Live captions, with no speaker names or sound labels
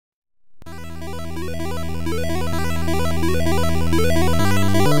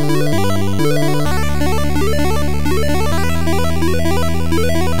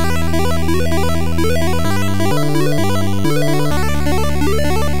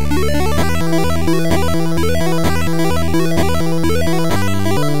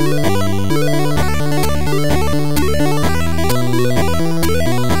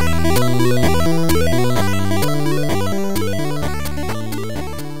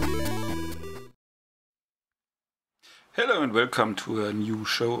Hello and welcome to a new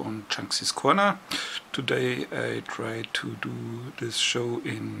show on Chunksy's Corner. Today I try to do this show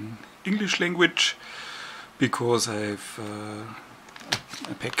in English language because I have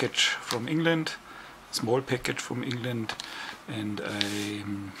a package from England, a small package from England, and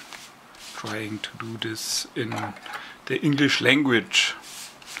I'm trying to do this in the English language.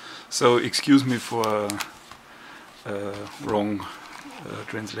 So excuse me for wrong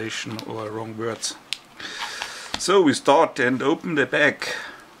translation or wrong words. So we start and open the bag.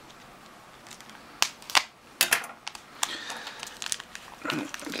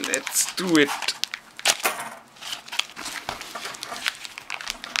 Let's do it.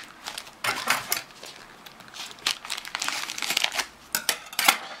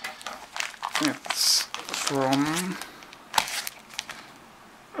 It's from...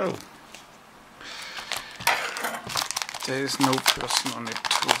 oh. There is no person on it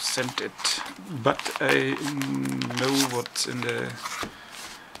who sent it, but I know what's in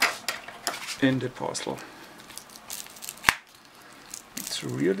the parcel. It's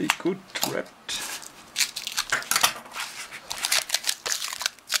really good wrapped.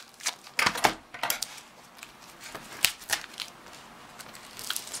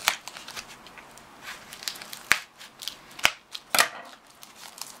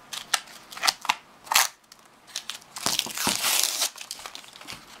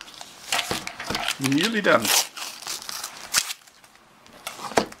 Nearly done.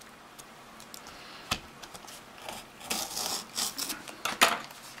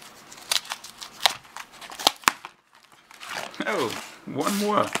 Oh, one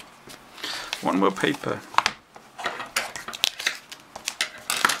more paper.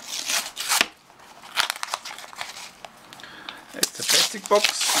 It's a plastic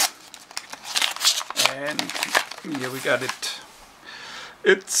box, and here we got it.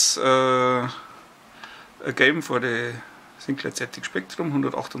 It's a game for the Sinclair ZX Spectrum,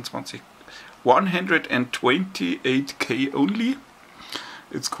 128K only.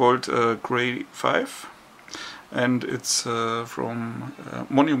 It's called Cray 5, and it's from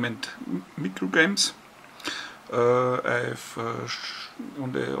Monument Microgames. I've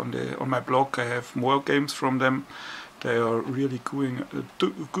on my blog I have more games from them. They are really doing a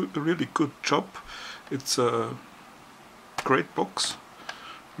really good job. It's a great box,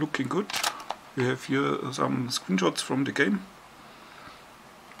 looking good. We have here some screenshots from the game,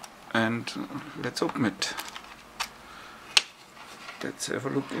 and let's open it. Let's have a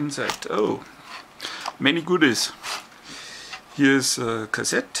look inside. Oh, many goodies. Here's a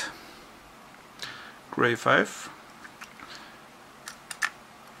cassette, Cray 5.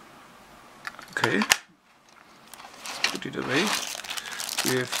 Okay, let's put it away.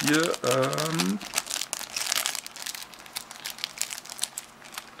 We have here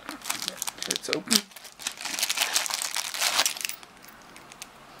let's open.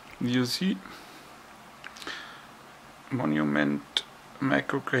 You see, Monument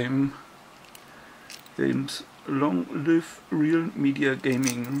Microgames games. Long live real media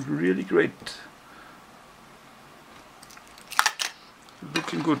gaming. Really great.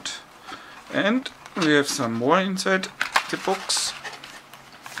 Looking good. And we have some more inside the box.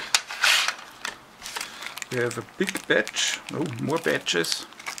 We have a big batch. Oh, more batches.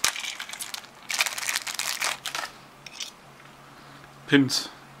 Pins.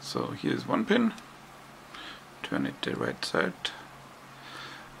 So here's one pin, turn it the right side,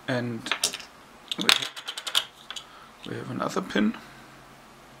 and we have another pin.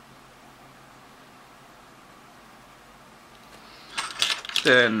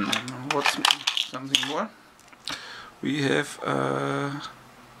 Then what's something more? We have a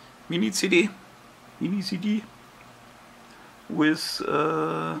mini CD with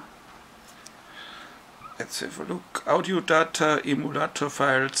let's have a look. Audio data, emulator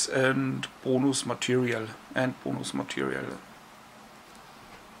files, and bonus material. And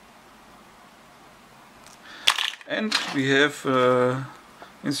we have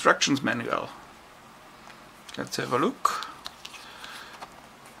instructions manual. Let's have a look.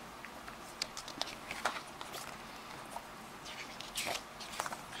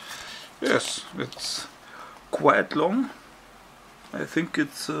 Yes, it's quite long. I think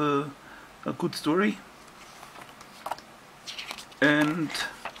it's a good story. And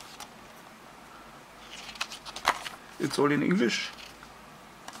it's all in English,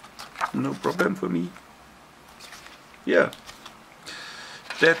 no problem for me. Yeah,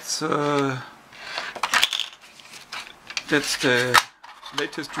 that's the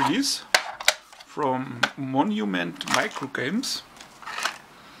latest release from Monument Microgames,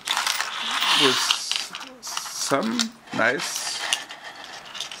 with some nice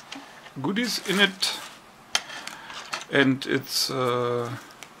goodies in it. and it's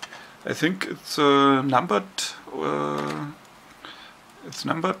I think it's numbered. It's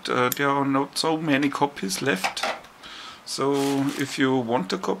numbered. There are not so many copies left. So if you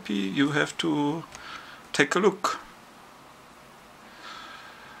want a copy, you have to take a look.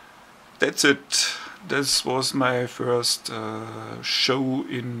 That's it. This was my first show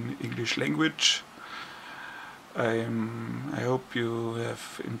in English language. I hope you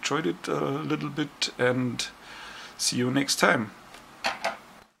have enjoyed it a little bit, and see you next time.